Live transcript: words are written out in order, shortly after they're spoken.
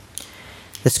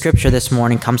The scripture this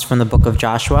morning comes from the book of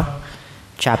Joshua,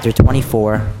 chapter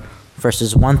 24,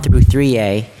 verses 1 through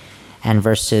 3a, and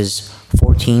verses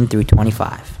 14 through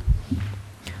 25.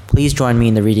 Please join me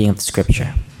in the reading of the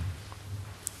scripture.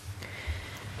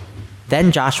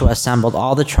 Then Joshua assembled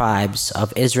all the tribes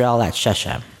of Israel at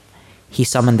Shechem. He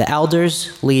summoned the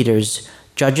elders, leaders,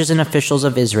 judges, and officials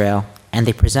of Israel, and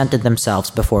they presented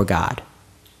themselves before God.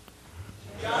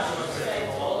 Joshua said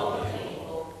to all the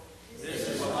people, "This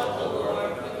is what the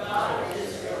Lord, the God of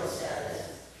Israel, says.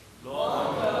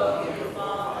 Long ago your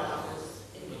fathers,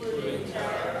 including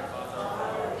Terah, the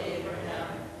father of Abraham,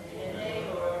 and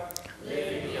Nahor,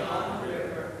 lived beyond the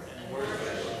river and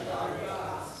worshipped other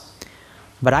gods.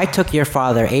 But I took your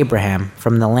father Abraham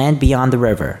from the land beyond the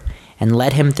river, and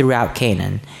led him throughout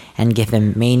Canaan, and gave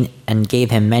him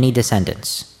many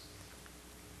descendants.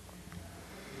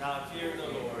 Now fear the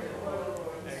Lord,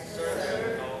 and serve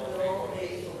him with all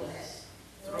faithfulness.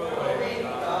 Throw away the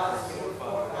gods your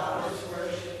forefathers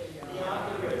worshipped beyond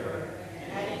the river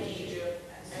and in Egypt,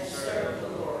 and serve the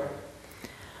Lord."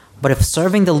 But if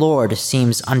serving the Lord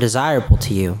seems undesirable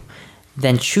to you,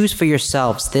 then choose for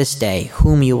yourselves this day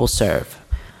whom you will serve,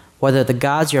 whether the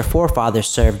gods your forefathers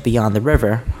served beyond the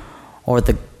river, or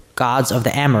the gods of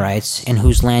the Amorites in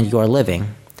whose land you are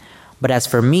living. But as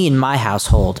for me and my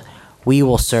household, we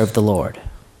will serve the Lord.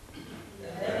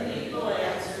 Then the people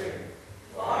answered,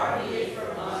 "Far be it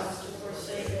from us to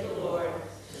forsake the Lord,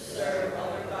 to serve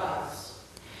other gods."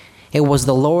 It was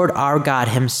the Lord our God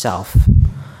himself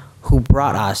who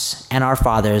brought us and our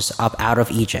fathers up out of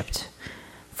Egypt,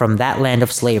 from that land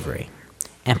of slavery,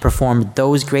 and performed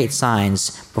those great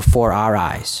signs before our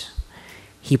eyes.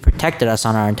 He protected us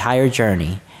on our entire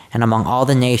journey and among all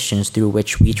the nations through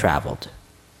which we traveled.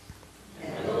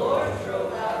 And the Lord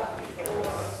drove out before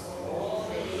us all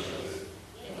nations,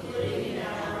 including the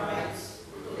Amorites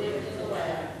who lived in the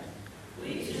land.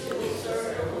 We too will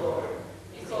serve the Lord,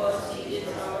 because he is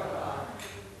our God.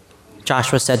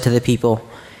 Joshua said to the people,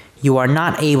 "You are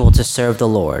not able to serve the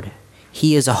Lord.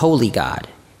 He is a holy God.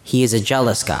 He is a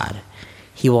jealous God.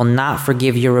 He will not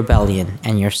forgive your rebellion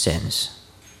and your sins."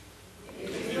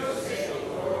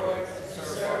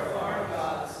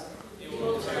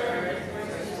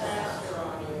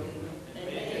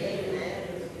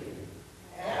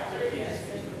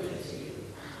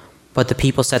 But the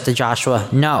people said to Joshua,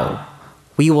 "No,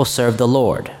 we will serve the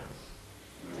Lord."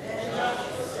 And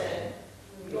Joshua said,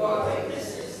 "You are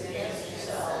witnesses against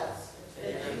yourselves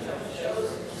that you have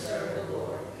chosen to serve the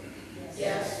Lord.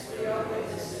 Yes, we are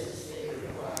witnesses," they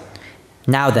replied.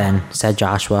 "Now then," said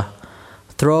Joshua,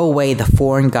 "throw away the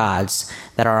foreign gods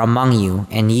that are among you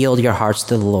and yield your hearts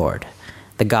to the Lord,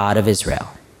 the God of Israel."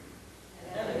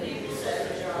 And the people said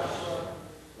to Joshua,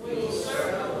 "We will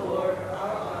serve the Lord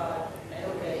our God and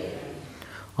obey him."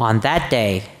 On that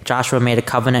day, Joshua made a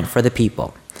covenant for the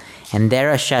people, and there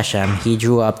at Shechem he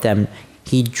drew up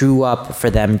for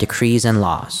them decrees and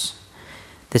laws.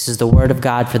 This is the word of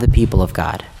God for the people of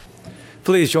God.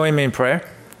 Please join me in prayer.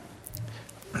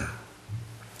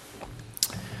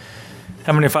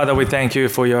 Heavenly Father, we thank you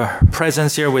for your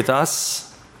presence here with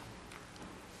us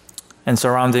and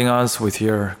surrounding us with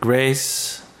your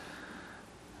grace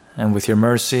and with your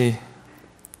mercy.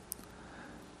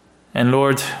 And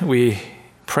Lord, we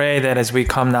pray that as we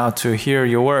come now to hear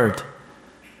your word,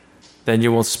 that you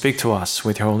will speak to us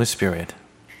with your Holy Spirit.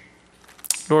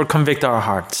 Lord, convict our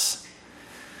hearts.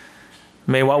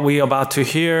 May what we are about to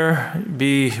hear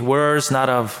be words not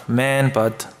of man,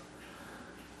 but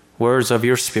words of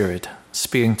your Spirit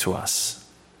speaking to us.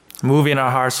 Move in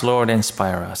our hearts, Lord,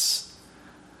 inspire us.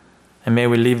 And may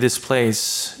we leave this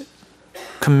place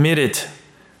committed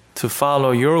to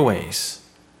follow your ways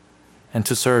and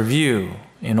to serve you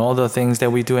in all the things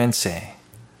that we do and say.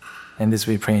 And this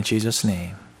we pray in Jesus'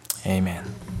 name.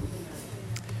 Amen.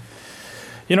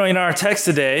 You know, in our text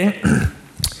today,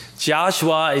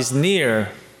 Joshua is near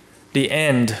the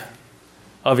end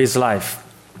of his life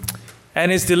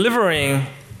and is delivering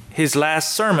his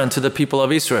last sermon to the people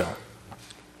of Israel.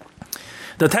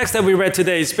 The text that we read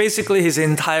today is basically his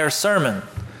entire sermon.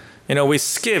 You know, we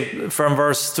skip from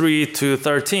verse 3 to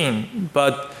 13,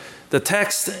 but the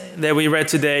text that we read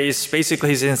today is basically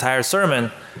his entire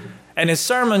sermon. And his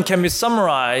sermon can be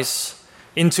summarized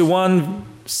into one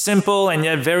simple and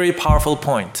yet very powerful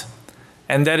point.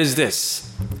 And that is this: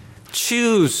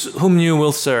 choose whom you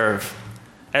will serve.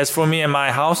 As for me and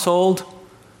my household,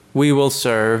 we will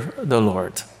serve the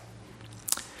Lord.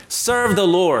 Serve the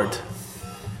Lord.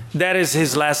 That is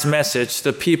his last message to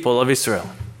the people of Israel.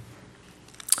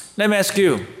 Let me ask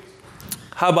you,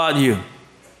 how about you?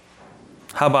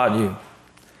 How about you?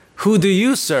 Who do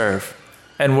you serve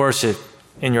and worship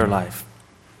in your life?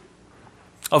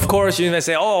 Of course, you may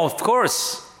say, oh, of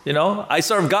course, I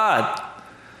serve God.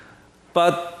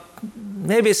 But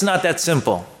maybe it's not that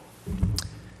simple.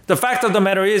 The fact of the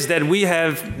matter is that we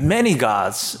have many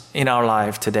gods in our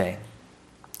life today.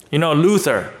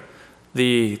 Luther,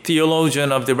 the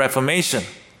theologian of the Reformation,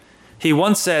 he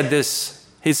once said this.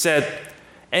 He said,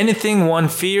 anything one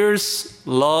fears,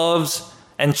 loves,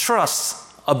 and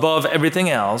trusts above everything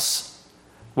else,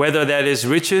 whether that is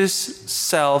riches,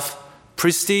 self,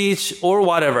 prestige, or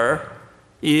whatever,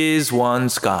 is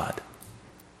one's God.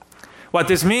 What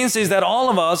this means is that all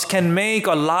of us can make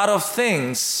a lot of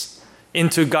things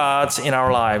into gods in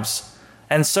our lives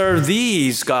and serve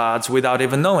these gods without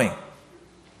even knowing.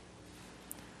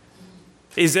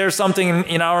 Is there something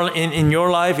in your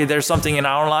life, is there something in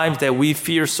our life that we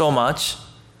fear so much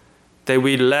that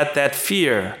we let that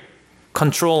fear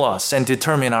control us and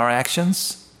determine our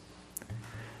actions?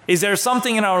 Is there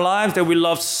something in our life that we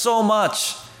love so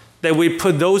much that we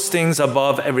put those things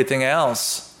above everything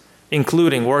else,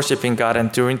 including worshiping God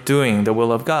and doing the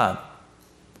will of God?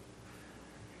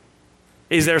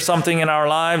 Is there something in our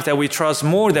lives that we trust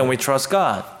more than we trust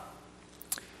God?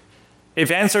 If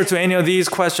the answer to any of these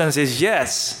questions is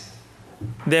yes,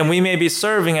 then we may be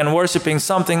serving and worshiping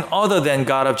something other than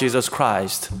God of Jesus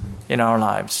Christ in our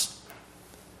lives.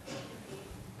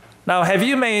 Now, have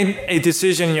you made a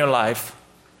decision in your life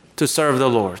to serve the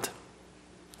Lord,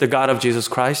 the God of Jesus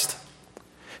Christ?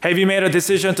 Have you made a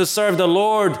decision to serve the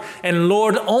Lord and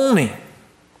Lord only?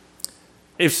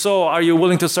 If so, are you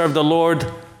willing to serve the Lord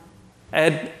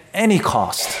at any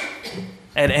cost?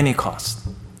 At any cost.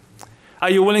 Are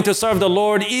you willing to serve the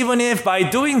Lord even if by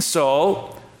doing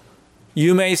so,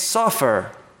 you may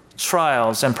suffer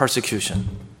trials and persecution?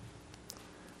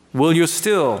 Will you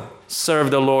still serve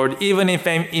the Lord even if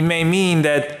it may mean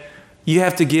that you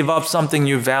have to give up something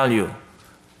you value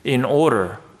in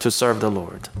order to serve the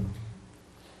Lord?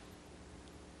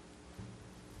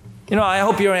 I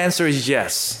hope your answer is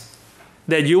yes,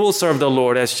 that you will serve the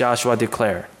Lord as Joshua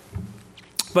declared.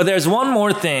 But there's one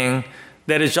more thing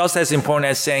that is just as important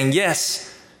as saying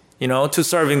yes, to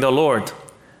serving the Lord.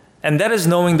 And that is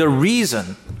knowing the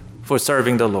reason for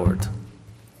serving the Lord.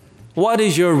 What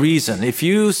is your reason? If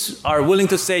you are willing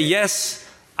to say, yes,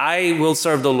 I will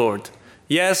serve the Lord.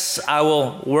 Yes, I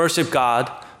will worship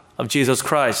God of Jesus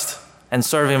Christ and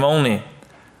serve Him only.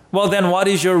 Well, then what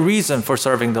is your reason for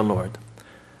serving the Lord?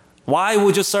 Why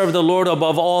would you serve the Lord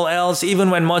above all else, even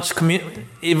when much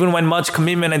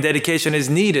commitment and dedication is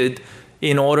needed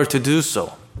in order to do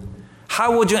so?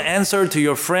 How would you answer to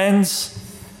your friends,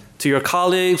 to your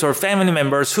colleagues or family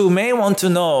members who may want to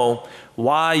know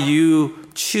why you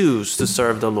choose to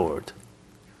serve the Lord?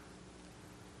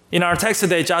 In our text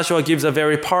today, Joshua gives a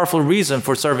very powerful reason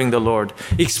for serving the Lord,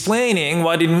 explaining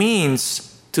what it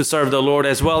means to serve the Lord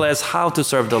as well as how to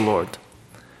serve the Lord.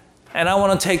 And I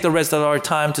want to take the rest of our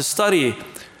time to study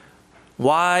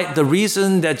why the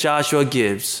reason that Joshua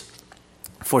gives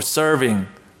for serving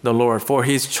the Lord, for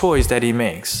his choice that he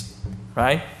makes,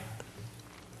 right?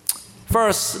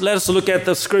 First, let's look at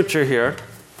the scripture here.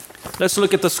 Let's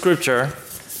look at the scripture.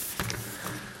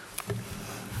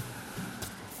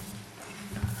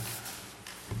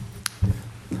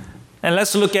 And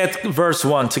let's look at verse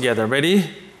 1 together. Ready?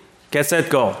 Get set,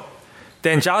 go.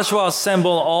 Then Joshua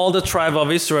assembled all the tribe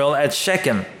of Israel at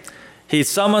Shechem. He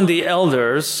summoned the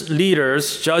elders,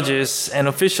 leaders, judges, and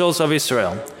officials of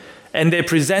Israel, and they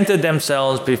presented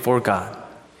themselves before God.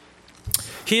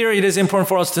 Here it is important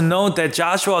for us to note that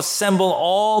Joshua assembled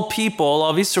all people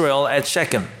of Israel at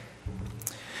Shechem.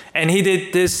 And he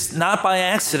did this not by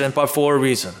accident, but for a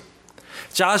reason.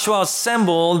 Joshua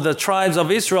assembled the tribes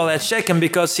of Israel at Shechem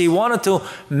because he wanted to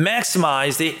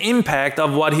maximize the impact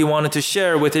of what he wanted to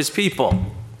share with his people.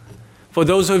 For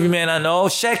those of you who may not know,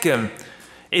 Shechem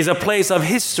is a place of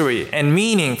history and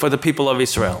meaning for the people of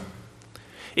Israel.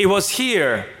 It was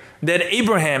here that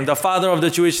Abraham, the father of the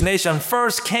Jewish nation,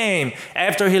 first came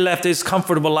after he left his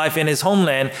comfortable life in his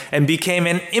homeland and became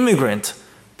an immigrant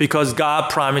because God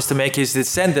promised to make his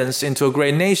descendants into a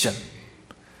great nation.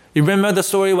 You remember the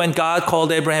story when God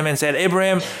called Abraham and said,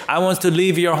 Abraham, I want to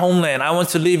leave your homeland. I want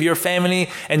to leave your family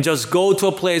and just go to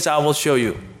a place I will show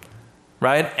you.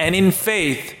 Right? And in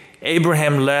faith,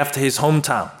 Abraham left his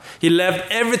hometown. He left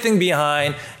everything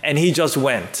behind and he just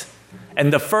went.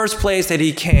 And the first place that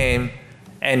he came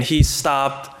and he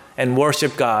stopped and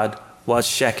worshiped God was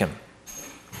Shechem.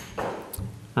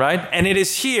 Right? And it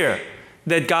is here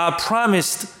that God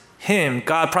promised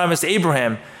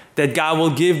Abraham that God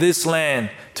will give this land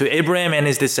to Abraham and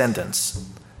his descendants.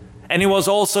 And it was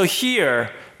also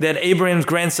here that Abraham's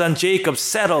grandson Jacob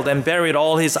settled and buried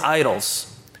all his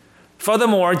idols.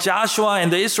 Furthermore, Joshua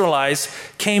and the Israelites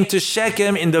came to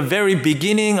Shechem in the very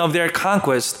beginning of their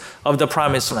conquest of the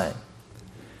Promised Land.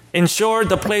 In short,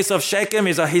 the place of Shechem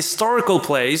is a historical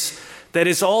place that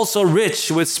is also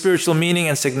rich with spiritual meaning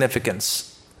and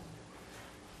significance.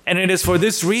 And it is for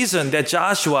this reason that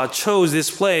Joshua chose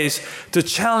this place to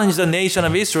challenge the nation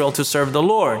of Israel to serve the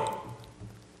Lord.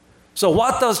 So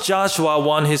what does Joshua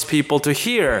want his people to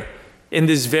hear in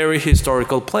this very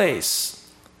historical place?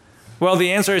 Well,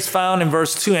 the answer is found in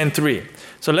verse 2 and 3.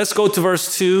 So let's go to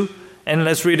verse 2 and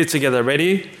let's read it together.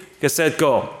 Ready? Get set,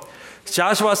 go.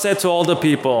 Joshua said to all the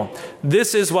people,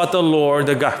 "This is what the Lord,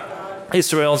 the God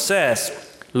Israel says.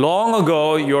 Long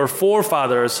ago, your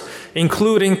forefathers,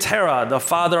 including Terah, the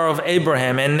father of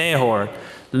Abraham and Nahor,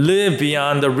 lived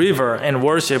beyond the river and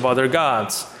worshiped other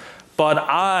gods. But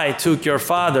I took your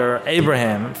father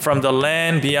Abraham from the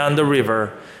land beyond the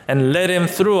river and led him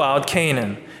throughout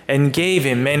Canaan and gave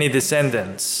him many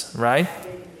descendants." Right?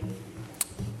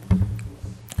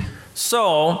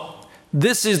 So,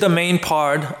 this is the main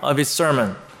part of his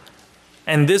sermon.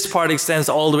 And this part extends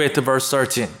all the way to verse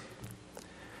 13.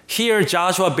 Here,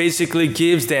 Joshua basically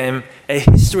gives them a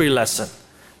history lesson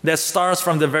that starts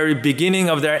from the very beginning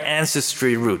of their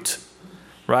ancestry route.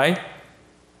 Right?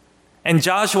 And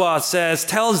Joshua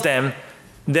tells them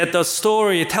the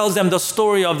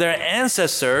story of their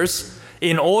ancestors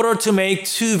in order to make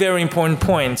two very important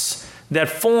points that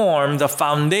form the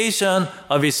foundation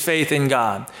of his faith in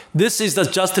God. This is the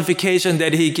justification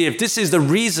that he gives. This is the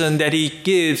reason that he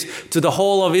gives to the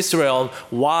whole of Israel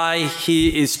why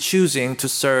he is choosing to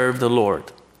serve the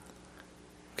Lord.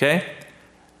 Okay?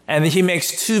 And he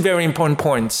makes two very important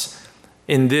points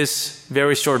in this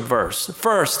very short verse.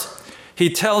 First, he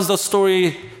tells the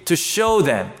story to show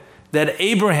them that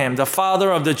Abraham, the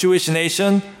father of the Jewish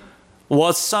nation,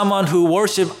 was someone who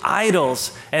worshiped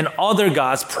idols and other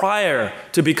gods prior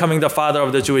to becoming the father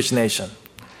of the Jewish nation.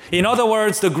 In other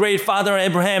words, the great father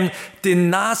Abraham did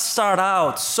not start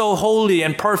out so holy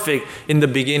and perfect in the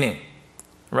beginning.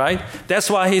 Right? That's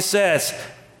why he says,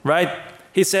 right?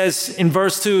 He says in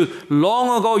verse 2,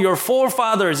 "Long ago your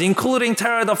forefathers, including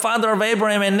Terah, the father of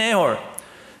Abraham and Nahor,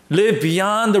 lived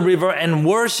beyond the river and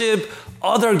worshiped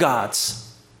other gods."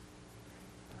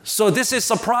 So this is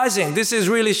surprising. This is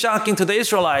really shocking to the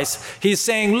Israelites. He's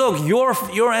saying, look,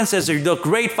 your ancestor, the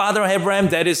great father Abraham,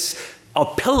 that is a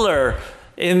pillar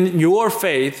in your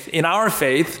faith, in our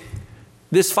faith.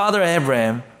 This father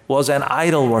Abraham was an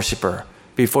idol worshiper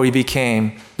before he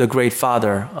became the great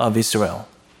father of Israel.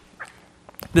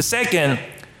 The second,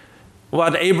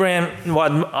 what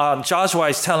Joshua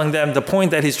is telling them, the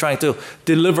point that he's trying to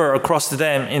deliver across to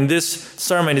them in this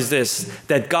sermon is this,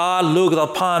 that God looked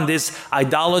upon this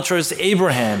idolatrous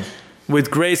Abraham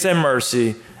with grace and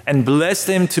mercy and blessed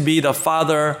him to be the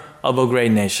father of a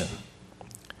great nation.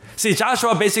 See,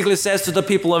 Joshua basically says to the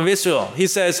people of Israel, he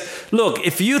says, look,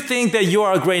 if you think that you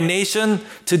are a great nation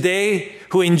today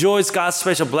who enjoys God's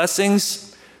special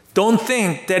blessings, don't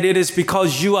think that it is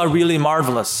because you are really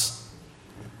marvelous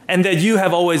and that you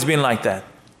have always been like that.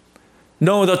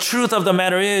 No, the truth of the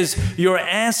matter is your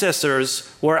ancestors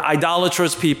were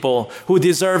idolatrous people who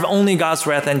deserve only God's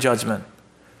wrath and judgment.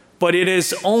 But it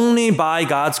is only by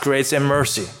God's grace and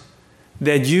mercy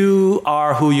that you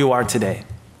are who you are today.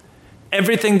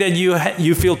 Everything that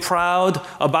you feel proud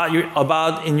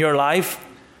about in your life,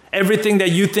 everything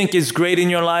that you think is great in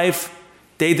your life,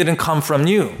 they didn't come from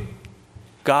you.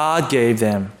 God gave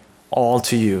them all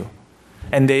to you.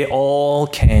 And they all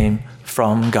came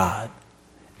from God.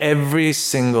 Every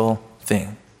single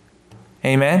thing.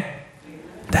 Amen?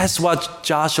 That's what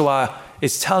Joshua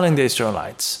is telling the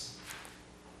Israelites.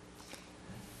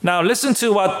 Now listen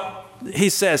to what he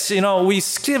says. You know, we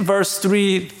skip verse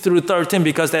 3 through 13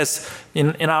 because that's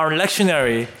in our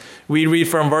lectionary. We read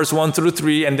from verse 1 through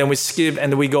 3 and then we skip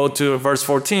and we go to verse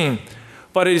 14.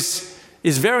 But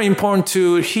it's very important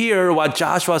to hear what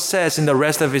Joshua says in the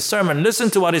rest of his sermon. Listen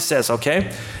to what he says,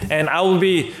 okay? And I will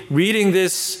be reading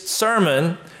this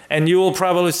sermon, and you will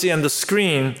probably see on the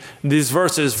screen these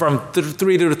verses from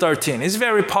 3 to 13. It's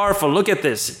very powerful. Look at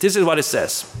this. This is what it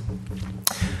says.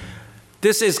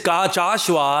 This is God.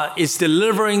 Joshua is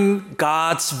delivering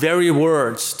God's very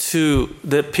words to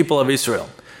the people of Israel.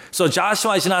 So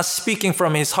Joshua is not speaking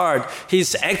from his heart.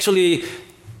 He's actually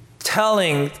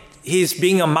he's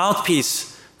being a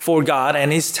mouthpiece for God,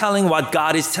 and he's telling what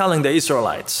God is telling the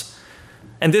Israelites.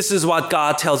 And this is what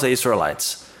God tells the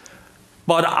Israelites.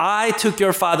 But I took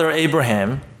your father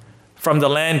Abraham from the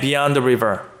land beyond the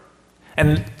river.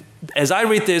 And as I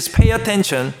read this, pay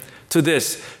attention to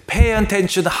this. Pay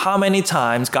attention to how many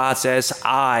times God says,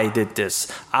 I did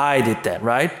this, I did that,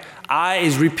 right? I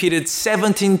is repeated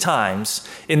 17 times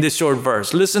in this short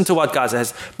verse. Listen to what God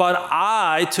says. But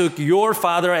I took your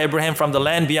father Abraham from the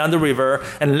land beyond the river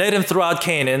and led him throughout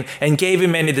Canaan and gave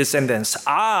him many descendants.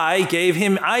 I gave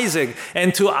him Isaac,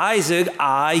 and to Isaac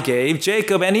I gave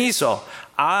Jacob and Esau.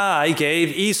 I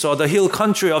gave Esau the hill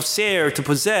country of Seir to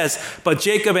possess, but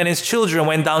Jacob and his children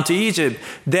went down to Egypt.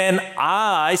 Then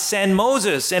I sent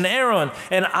Moses and Aaron,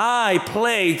 and I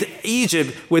plagued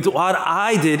Egypt with what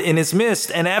I did in its midst.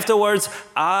 And afterwards,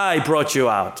 I brought you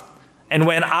out. And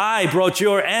when I brought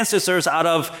your ancestors out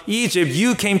of Egypt,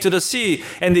 you came to the sea,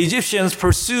 and the Egyptians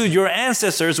pursued your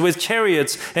ancestors with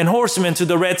chariots and horsemen to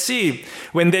the Red Sea.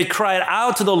 When they cried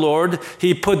out to the Lord,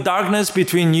 he put darkness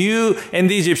between you and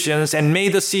the Egyptians and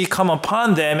made the sea come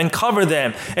upon them and cover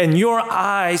them. And your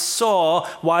eyes saw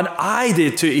what I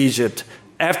did to Egypt.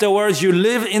 Afterwards, you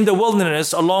lived in the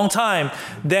wilderness a long time.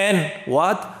 Then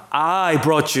what? I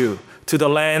brought you to the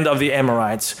land of the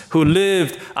Amorites, who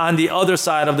lived on the other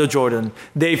side of the Jordan.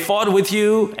 They fought with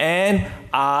you, and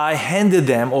I handed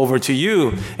them over to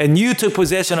you, and you took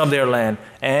possession of their land,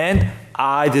 and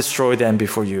I destroyed them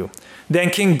before you. Then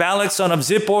King Balak, son of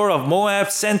Zippor of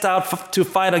Moab, sent out to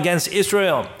fight against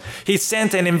Israel. He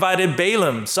sent and invited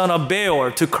Balaam, son of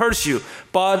Beor, to curse you,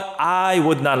 but I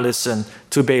would not listen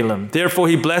to Balaam. Therefore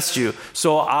he blessed you,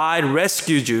 so I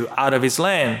rescued you out of his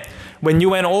land. When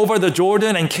you went over the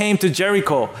Jordan and came to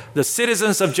Jericho, the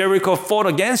citizens of Jericho fought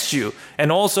against you,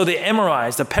 and also the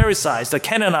Amorites, the Perizzites, the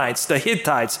Canaanites, the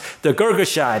Hittites, the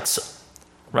Girgashites,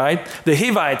 right? The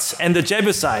Hivites and the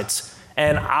Jebusites,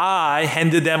 and I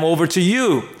handed them over to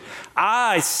you.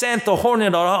 I sent the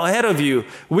hornet ahead of you,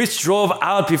 which drove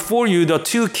out before you the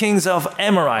two kings of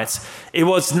Amorites. It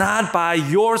was not by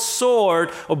your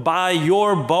sword or by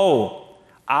your bow.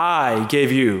 I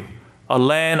gave you a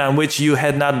land on which you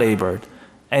had not labored,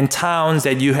 and towns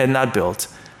that you had not built,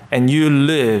 and you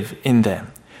live in them.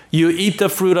 You eat the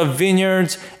fruit of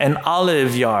vineyards and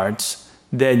olive yards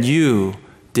that you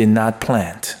did not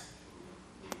plant.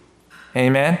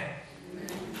 Amen?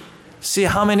 See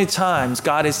how many times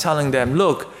God is telling them,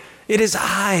 look, it is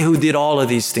I who did all of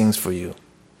these things for you.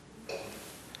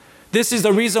 This is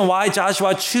the reason why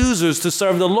Joshua chooses to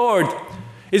serve the Lord.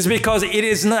 Is because it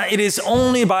is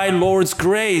only by Lord's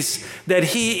grace that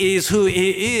he is who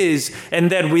he is, and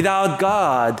that without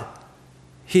God,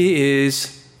 he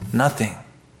is nothing.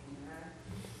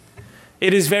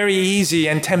 It is very easy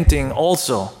and tempting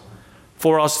also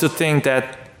for us to think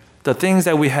that the things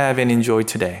that we have and enjoy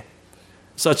today,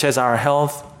 such as our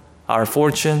health, our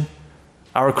fortune,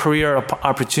 our career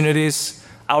opportunities,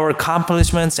 our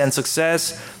accomplishments and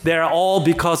success, they're all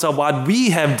because of what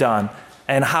we have done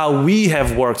and how we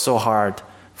have worked so hard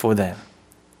for them.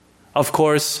 Of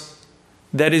course,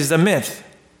 that is the myth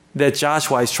that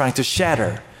Joshua is trying to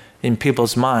shatter in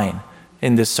people's mind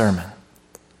in this sermon.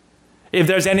 If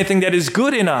there's anything that is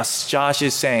good in us, Josh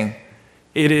is saying,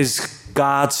 it is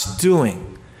God's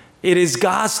doing. It is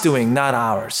God's doing, not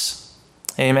ours.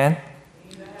 Amen?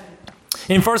 Amen.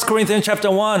 In 1 Corinthians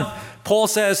chapter 1, Paul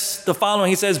says the following.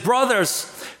 He says, brothers,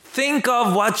 think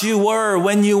of what you were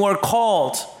when you were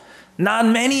called. Not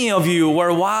many of you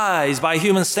were wise by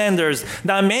human standards.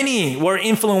 Not many were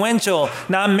influential.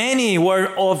 Not many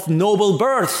were of noble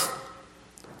birth.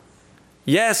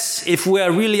 Yes, if we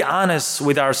are really honest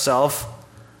with ourselves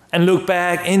and look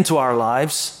back into our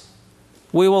lives,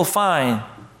 we will find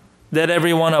that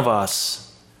every one of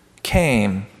us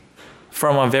came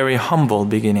from a very humble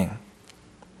beginning.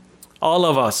 All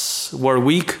of us were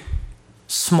weak,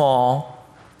 small,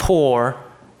 poor,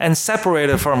 and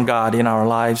separated from God in our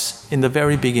lives in the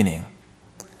very beginning.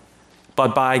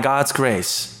 But by God's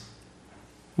grace,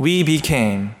 we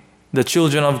became the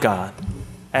children of God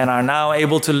and are now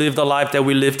able to live the life that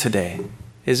we live today.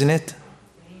 Isn't it?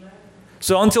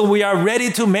 So until we are ready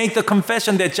to make the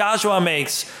confession that Joshua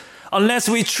makes, unless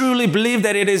we truly believe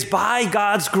that it is by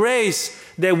God's grace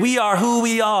that we are who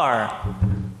we are,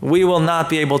 we will not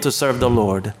be able to serve the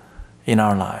Lord in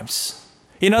our lives.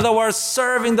 In other words,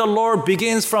 serving the Lord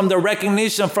begins from the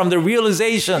recognition, from the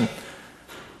realization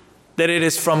that it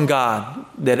is from God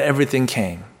that everything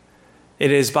came.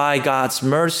 It is by God's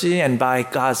mercy and by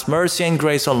God's mercy and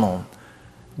grace alone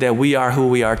that we are who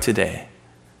we are today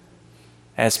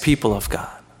as people of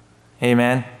God.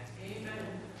 Amen? Amen.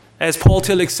 As Paul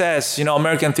Tillich says,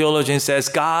 American theologian says,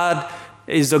 God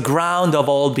is the ground of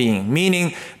all being,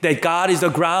 meaning that God is the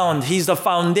ground. He's the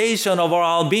foundation of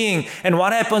all being. And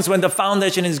what happens when the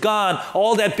foundation is gone?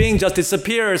 All that being just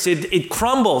disappears. It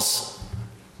crumbles.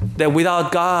 That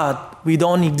without God, we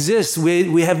don't exist.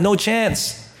 We have no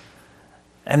chance.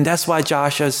 And that's why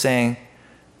Joshua is saying,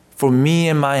 for me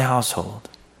and my household,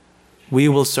 we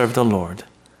will serve the Lord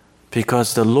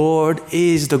Because the Lord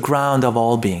is the ground of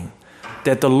all being.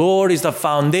 That the Lord is the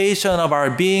foundation of our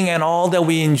being and all that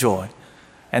we enjoy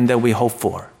and that we hope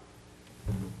for.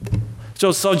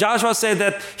 So Joshua said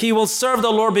that he will serve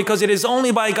the Lord because it is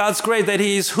only by God's grace that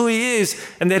he is who he is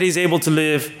and that he's able to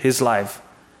live his life.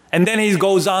 And then he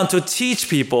goes on to teach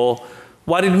people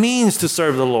what it means to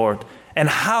serve the Lord and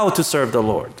how to serve the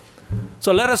Lord.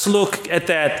 So let us look at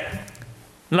that.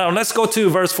 Now let's go to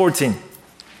verse 14.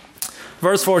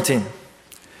 Verse 14.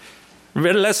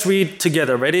 Let's read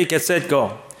together. Ready, get set,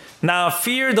 go. Now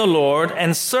fear the Lord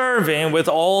and serve him with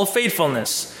all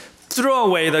faithfulness. Throw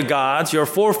away the gods your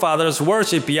forefathers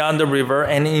worshipped beyond the river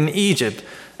and in Egypt,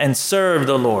 and serve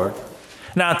the Lord.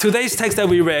 Now, today's text that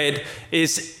we read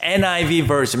is NIV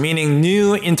version, meaning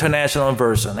New International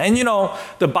Version. And you know,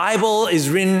 the Bible is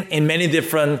written in many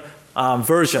different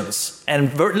versions.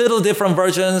 And little different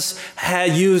versions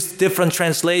have used different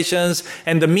translations,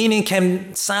 and the meaning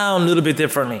can sound a little bit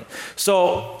differently.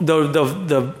 So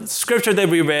the scripture that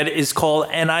we read is called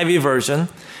NIV version.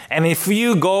 And if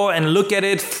you go and look at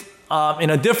it in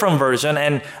a different version,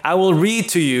 and I will read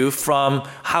to you from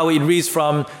how it reads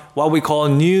from what we call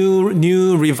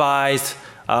New Revised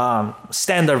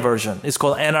Standard Version. It's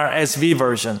called NRSV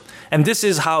version. And this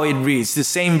is how it reads. The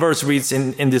same verse reads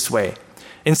in this way.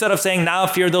 Instead of saying, now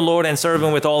fear the Lord and serve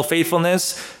him with all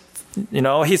faithfulness, you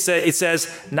know, it says,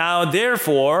 now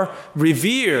therefore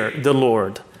revere the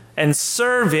Lord and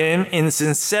serve him in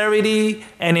sincerity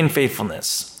and in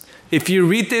faithfulness. If you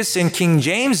read this in King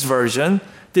James Version,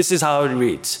 this is how it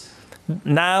reads.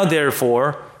 Now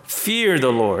therefore fear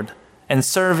the Lord and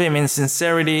serve him in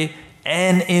sincerity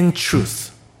and in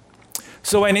truth.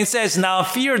 So when it says, now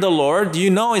fear the Lord, you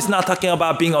know it's not talking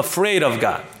about being afraid of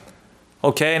God.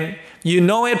 Okay? You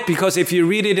know it because if you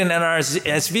read it in an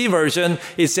NRSV version,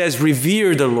 it says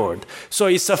revere the Lord. So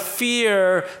it's a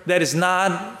fear that is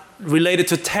not related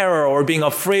to terror or being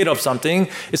afraid of something.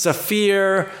 It's a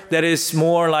fear that is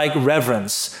more like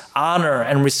reverence, honor,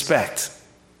 and respect.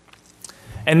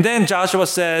 And then Joshua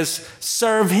says,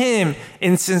 serve him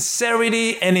in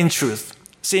sincerity and in truth.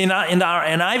 See, in our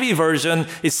NIV version,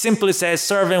 it simply says,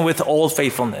 serve him with all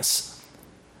faithfulness.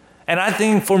 And I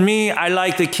think for me, I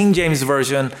like the King James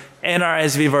Version,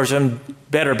 NRSV version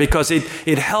better because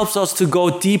it helps us to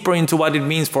go deeper into what it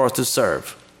means for us to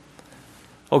serve.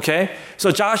 Okay?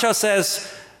 So Joshua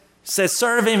says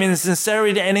serve him in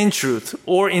sincerity and in truth,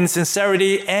 or in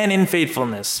sincerity and in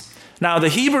faithfulness. Now, the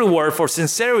Hebrew word for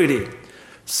sincerity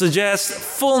suggests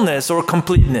fullness or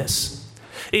completeness.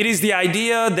 It is the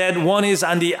idea that one is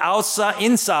on the outside,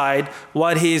 inside,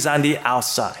 what he is on the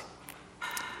outside.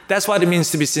 That's what it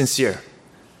means to be sincere.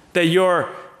 That your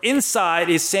inside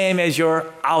is same as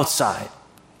your outside.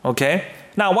 Okay?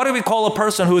 Now, what do we call a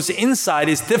person whose inside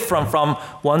is different from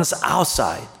one's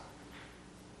outside?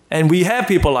 And we have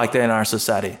people like that in our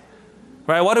society.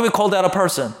 Right? What do we call that a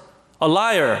person? A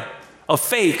liar, a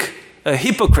fake, a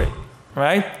hypocrite.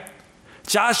 Right?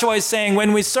 Joshua is saying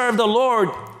when we serve the Lord,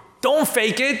 don't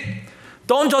fake it.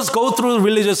 Don't just go through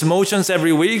religious motions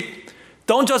every week.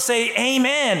 Don't just say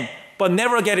amen, but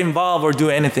never get involved or do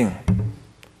anything.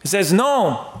 He says,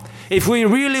 no. If we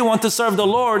really want to serve the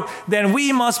Lord, then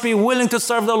we must be willing to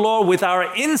serve the Lord with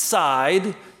our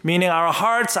inside, meaning our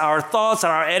hearts, our thoughts,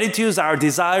 our attitudes, our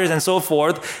desires, and so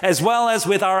forth, as well as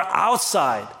with our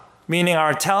outside, meaning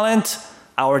our talent,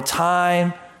 our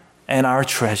time, and our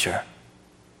treasure.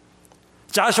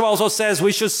 Joshua also says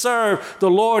we should serve the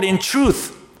Lord in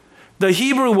truth. The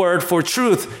Hebrew word for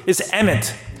truth is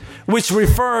emet, which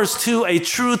refers to a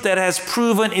truth that has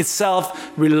proven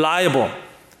itself reliable.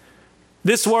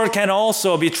 This word can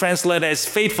also be translated as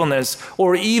faithfulness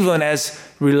or even as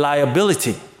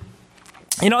reliability.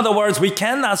 In other words, we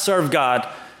cannot serve God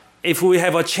if we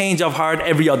have a change of heart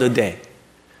every other day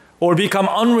or become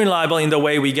unreliable in the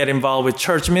way we get involved with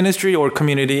church ministry or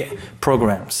community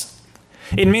programs.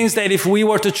 It means that if we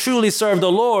were to truly serve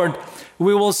the Lord,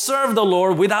 we will serve the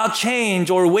Lord without change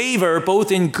or waver,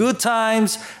 both in good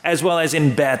times as well as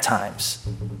in bad times.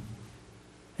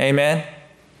 Amen?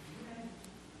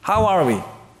 How are we?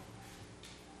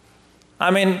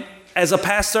 I mean, as a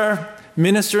pastor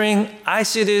ministering, I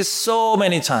see this so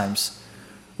many times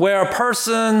where a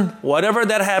person, whatever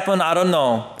that happened, I don't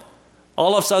know,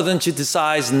 all of a sudden she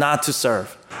decides not to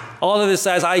serve. All of it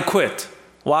says, I quit.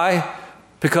 Why?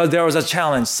 Because there was a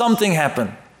challenge. Something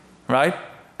happened, right?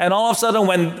 And all of a sudden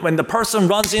when the person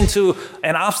runs into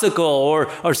an obstacle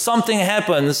or something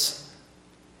happens,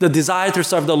 the desire to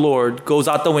serve the Lord goes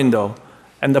out the window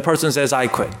and the person says, I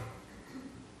quit.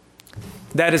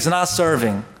 That is not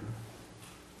serving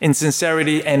in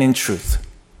sincerity and in truth,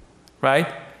 right?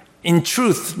 In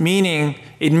truth, meaning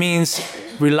it means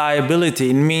reliability.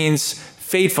 It means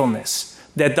faithfulness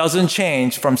that doesn't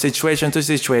change from situation to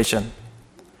situation.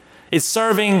 It's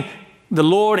serving the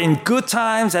Lord in good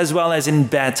times as well as in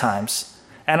bad times.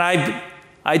 And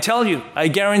I tell you, I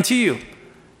guarantee you,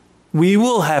 we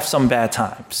will have some bad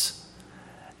times.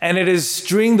 And it is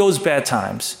during those bad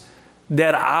times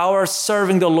that our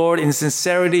serving the Lord in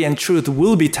sincerity and truth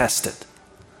will be tested.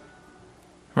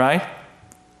 Right?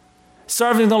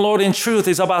 Serving the Lord in truth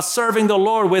is about serving the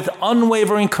Lord with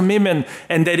unwavering commitment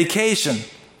and dedication.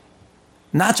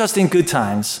 Not just in good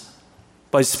times,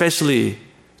 but especially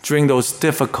during those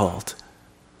difficult,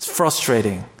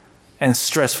 frustrating, and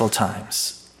stressful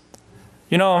times.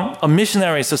 You know, a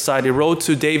missionary society wrote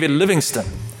to David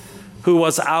Livingstone, who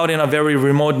was out in a very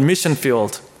remote mission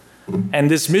field. And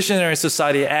this missionary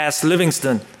society asked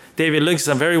Livingstone, David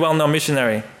Livingstone, a very well-known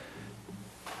missionary,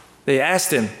 they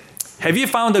asked him, have you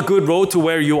found a good road to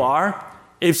where you are?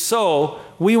 If so,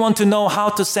 we want to know how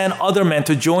to send other men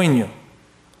to join you.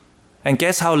 And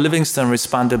guess how Livingstone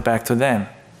responded back to them?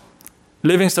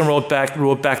 Livingstone wrote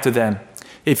back to them,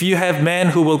 if you have men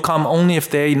who will come only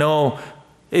if they know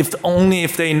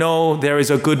there is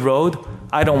a good road,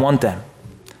 I don't want them.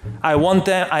 I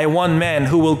want men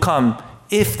who will come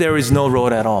if there is no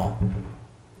road at all.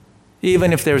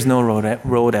 Even if there is no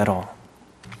road at all.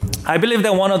 I believe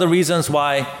that one of the reasons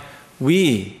why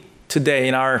we today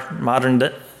in our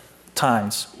modern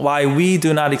times, why we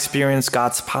do not experience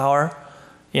God's power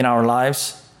in our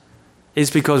lives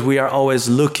is because we are always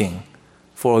looking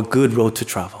for a good road to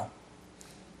travel.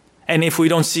 And if we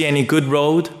don't see any good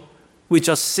road, we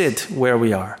just sit where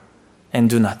we are and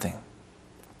do nothing.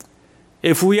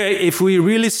 If we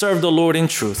really serve the Lord in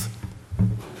truth,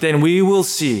 then we will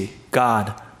see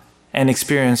God and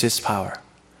experience His power.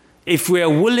 If we are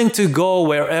willing to go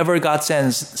wherever God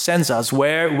sends us,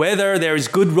 whether there is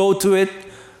good road to it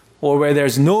or where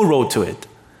there's no road to it,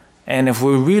 and if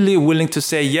we're really willing to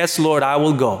say, yes, Lord, I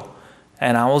will go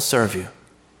and I will serve you,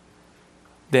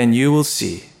 then you will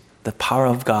see the power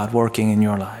of God working in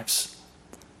your lives.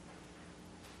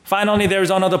 Finally, there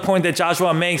is another point that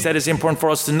Joshua makes that is important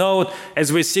for us to note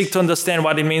as we seek to understand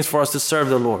what it means for us to serve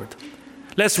the Lord.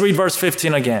 Let's read verse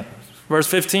 15 again. Verse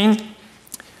 15.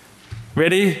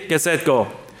 Ready? Get set,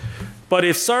 go. But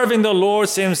if serving the Lord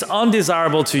seems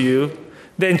undesirable to you,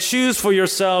 then choose for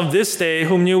yourself this day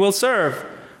whom you will serve,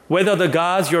 whether the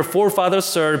gods your forefathers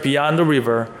served beyond the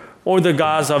river or the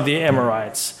gods of the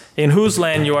Amorites, in whose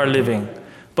land you are living.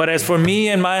 But as for me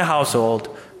and my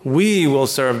household, we will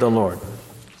serve the Lord.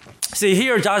 See,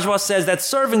 here Joshua says that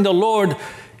serving the Lord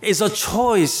is a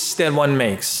choice that one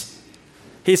makes.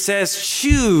 He says,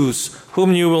 choose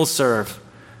whom you will serve.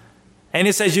 And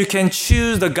he says you can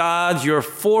choose the gods your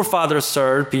forefathers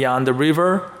served beyond the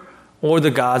river or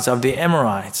the gods of the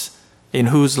Amorites in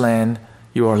whose land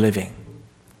you are living.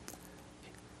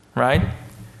 Right?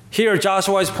 Here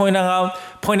Joshua is pointing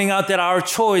out that our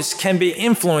choice can be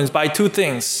influenced by two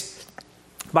things.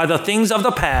 By the things of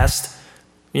the past,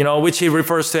 which he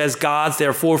refers to as gods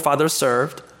their forefathers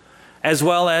served, as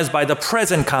well as by the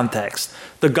present context,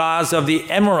 the gods of the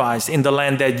Amorites in the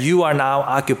land that you are now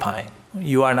occupying.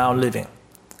 You are now living.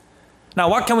 Now,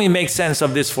 what can we make sense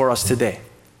of this for us today?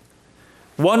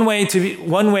 One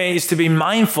way is to be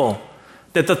mindful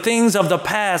that the things of the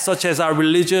past, such as our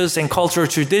religious and cultural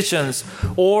traditions,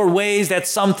 or ways that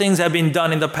some things have been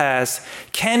done in the past,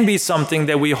 can be something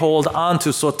that we hold on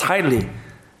to so tightly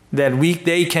that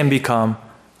they can become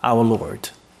our Lord.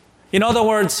 In other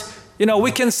words,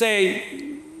 we can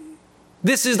say,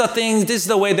 this is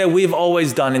the way that we've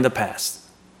always done in the past.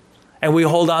 And we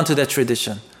hold on to that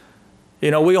tradition.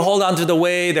 We hold on to the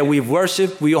way that we've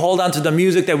worshiped. We hold on to the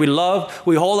music that we love.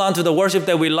 We hold on to the worship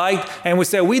that we like. And we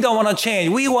say, we don't want to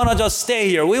change. We want to just stay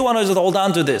here. We want to just hold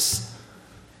on to this.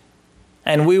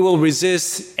 And we will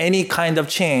resist any kind of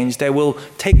change that will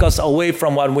take us away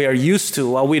from what we are used to,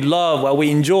 what we love, what we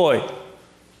enjoy.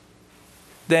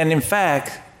 Then, in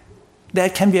fact,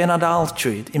 that can be an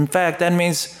idolatry. In fact, that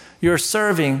means you're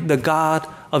serving the God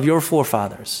of your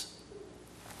forefathers.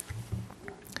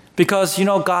 Because,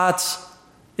 God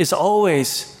is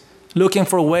always looking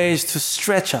for ways to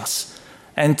stretch us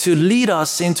and to lead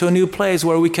us into a new place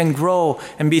where we can grow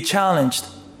and be challenged.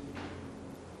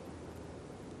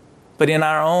 But in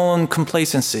our own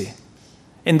complacency,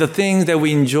 in the things that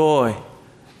we enjoy,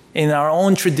 in our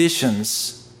own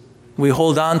traditions, we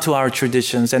hold on to our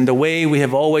traditions and the way we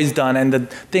have always done and the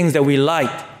things that we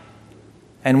like.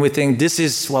 And we think this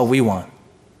is what we want.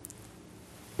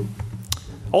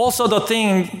 Also the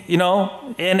thing,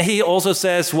 and he also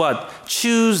says what?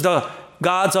 Choose the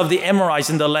gods of the Amorites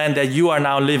in the land that you are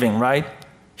now living, right?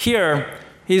 Here,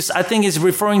 I think he's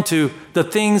referring to the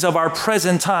things of our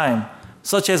present time,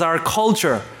 such as our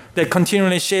culture that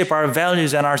continually shape our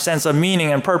values and our sense of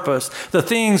meaning and purpose, the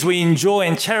things we enjoy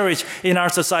and cherish in our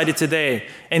society today,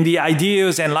 and the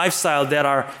ideas and lifestyle that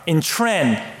are in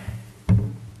trend.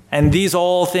 And these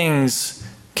all things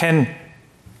can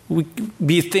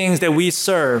be things that we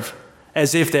serve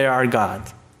as if they are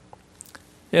God.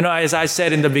 You know, as I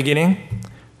said in the beginning,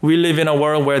 we live in a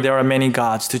world where there are many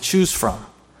gods to choose from.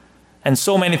 And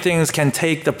so many things can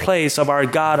take the place of our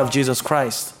God of Jesus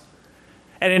Christ.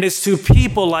 And it is to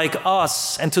people like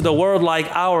us and to the world like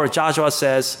ours, Joshua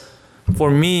says, for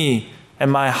me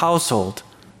and my household,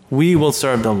 we will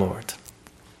serve the Lord.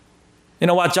 You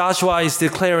know what Joshua is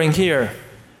declaring here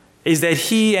is that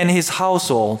he and his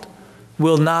household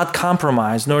will not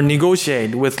compromise nor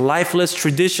negotiate with lifeless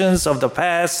traditions of the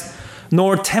past,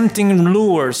 nor tempting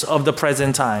lures of the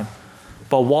present time,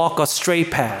 but walk a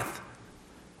straight path,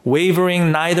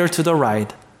 wavering neither to the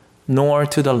right nor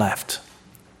to the left.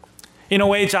 In a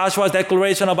way, Joshua's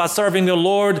declaration about serving the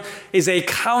Lord is a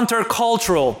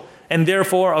countercultural and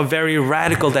therefore a very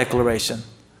radical declaration.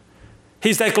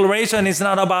 His declaration is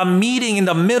not about meeting in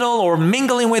the middle or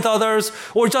mingling with others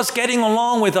or just getting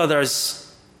along with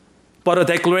others, but a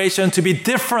declaration to be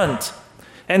different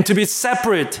and to be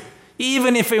separate,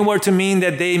 even if it were to mean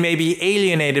that they may be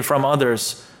alienated from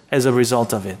others as a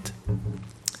result of it.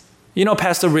 You know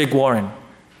Pastor Rick Warren,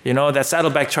 you know, that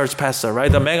Saddleback Church pastor, right?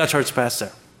 The mega church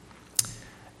pastor.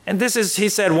 And he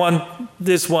said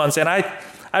this once, and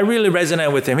I really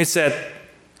resonate with him. He said,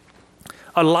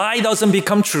 a lie doesn't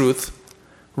become truth,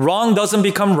 wrong doesn't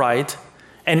become right,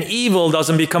 and evil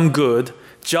doesn't become good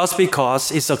just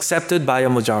because it's accepted by a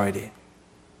majority.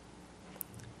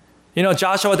 You know,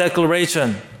 Joshua's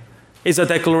declaration is a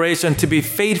declaration to be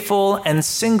faithful and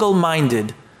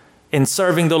single-minded in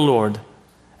serving the Lord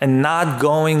and not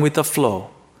going with the flow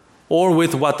or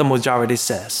with what the majority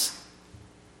says.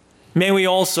 May we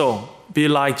also be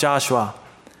like Joshua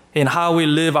in how we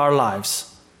live our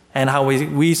lives and how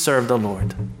we serve the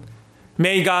Lord.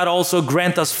 May God also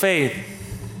grant us faith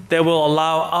that will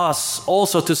allow us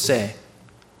also to say,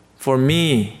 for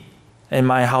me and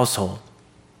my household,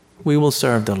 we will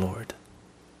serve the Lord.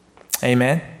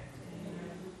 Amen?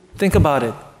 Think about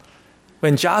it.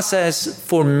 When Josh says,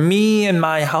 for me and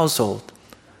my household,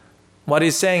 what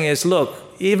he's saying is, look,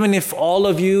 even if all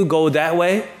of you go that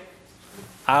way,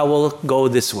 I will go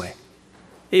this way.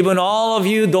 Even all of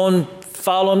you don't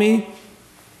follow me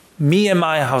and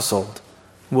my household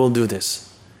will do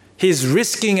this. He's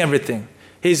risking everything.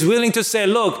 He's willing to say,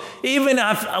 look, even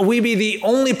if we be the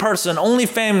only person, only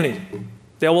family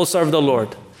that will serve the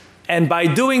Lord, and by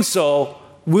doing so,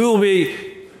 we will be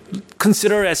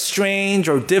considered as strange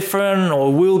or different,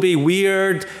 or we'll be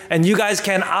weird, and you guys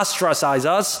can ostracize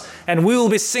us, and we will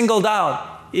be singled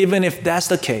out. Even if that's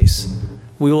the case,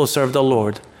 we will serve the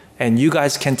Lord, and you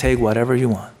guys can take whatever you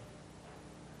want.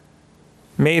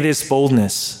 May this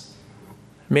boldness,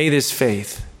 may this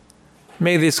faith,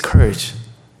 may this courage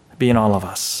be in all of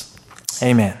us.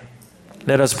 Amen.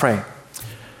 Let us pray.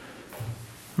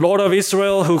 Lord of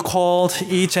Israel, who called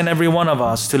each and every one of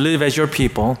us to live as your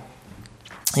people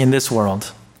in this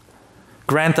world,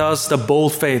 grant us the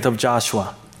bold faith of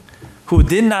Joshua, who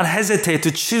did not hesitate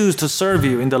to choose to serve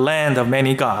you in the land of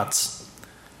many gods.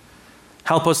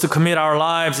 Help us to commit our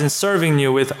lives in serving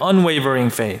you with unwavering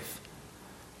faith,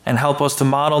 and help us to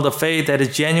model the faith that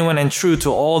is genuine and true to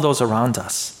all those around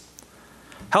us.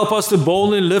 Help us to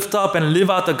boldly lift up and live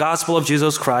out the gospel of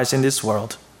Jesus Christ in this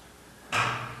world,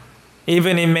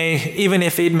 even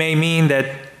if it may mean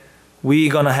that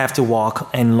we're going to have to walk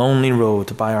a lonely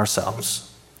road by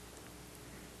ourselves.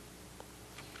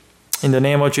 In the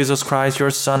name of Jesus Christ,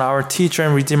 your Son, our teacher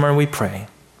and Redeemer, we pray.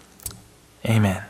 Amen.